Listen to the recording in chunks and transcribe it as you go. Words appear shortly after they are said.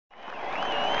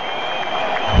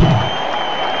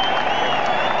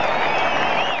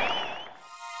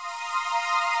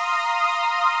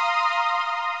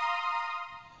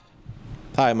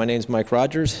Hi, my name is Mike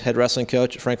Rogers, head wrestling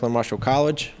coach at Franklin Marshall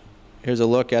College. Here's a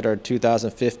look at our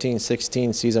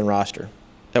 2015-16 season roster.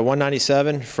 At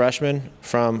 197, freshman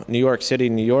from New York City,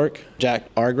 New York,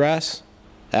 Jack Argrass.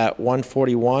 At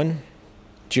 141,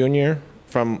 junior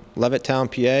from Levittown,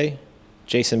 PA,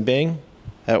 Jason Bing.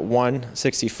 At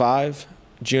 165,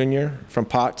 junior from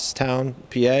Pottstown,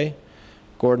 PA,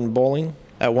 Gordon Bowling.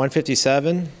 At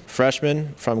 157,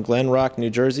 freshman from Glen Rock, New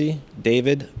Jersey,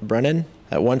 David Brennan.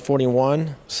 At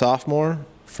 141, sophomore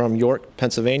from York,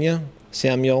 Pennsylvania,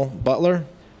 Samuel Butler.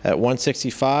 At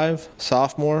 165,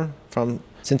 sophomore from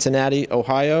Cincinnati,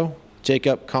 Ohio,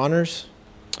 Jacob Connors.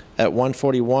 At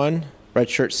 141,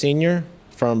 redshirt senior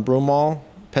from Broomall,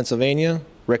 Pennsylvania,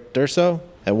 Rick Durso.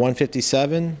 At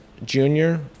 157,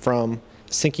 junior from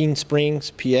Sinking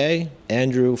Springs, PA,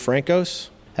 Andrew Francos.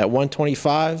 At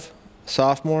 125,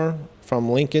 sophomore from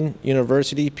Lincoln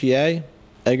University, PA,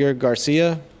 Edgar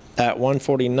Garcia. At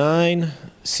 149,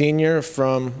 senior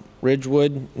from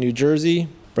Ridgewood, New Jersey,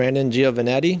 Brandon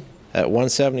Giovanetti. At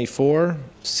 174,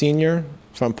 senior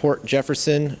from Port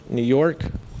Jefferson, New York,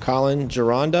 Colin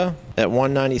Gironda. At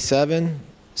 197,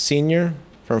 senior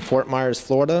from Fort Myers,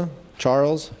 Florida,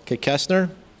 Charles Kekesner.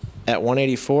 At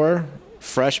 184,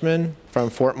 freshman from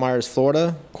Fort Myers,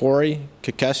 Florida, Corey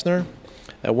Kekesner.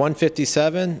 At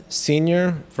 157,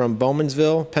 senior from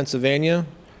Bowmansville, Pennsylvania,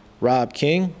 Rob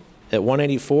King. At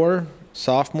 184,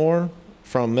 sophomore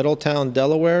from Middletown,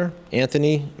 Delaware,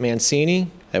 Anthony Mancini.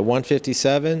 At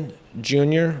 157,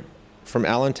 junior from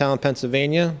Allentown,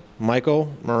 Pennsylvania,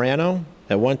 Michael Morano.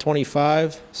 At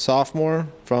 125, sophomore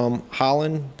from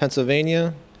Holland,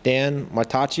 Pennsylvania, Dan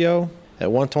Martaccio. At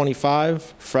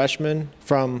 125, freshman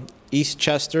from East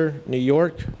Chester, New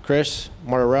York, Chris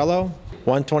Martorello.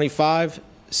 125,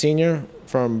 senior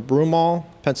from Broomall,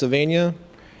 Pennsylvania,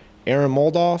 Aaron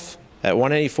Moldoff. At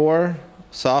 184,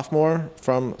 sophomore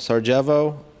from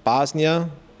Sarajevo,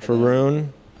 Bosnia,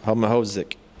 Harun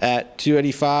Homohodzic. At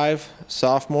 285,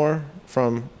 sophomore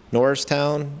from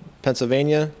Norristown,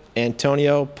 Pennsylvania,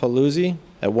 Antonio Paluzzi.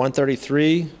 At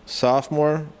 133,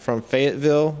 sophomore from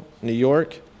Fayetteville, New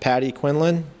York, Patty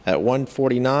Quinlan. At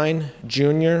 149,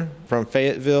 junior from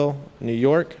Fayetteville, New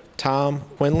York, Tom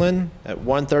Quinlan. At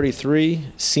 133,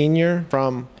 senior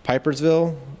from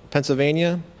Pipersville,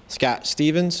 Pennsylvania, Scott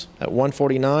Stevens. At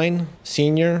 149,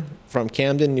 senior from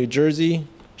Camden, New Jersey,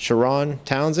 Sharon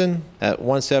Townsend. At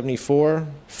 174,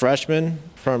 freshman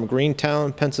from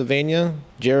Greentown, Pennsylvania,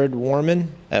 Jared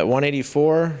Warman. At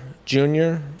 184,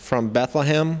 junior from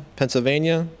Bethlehem,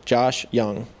 Pennsylvania, Josh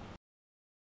Young.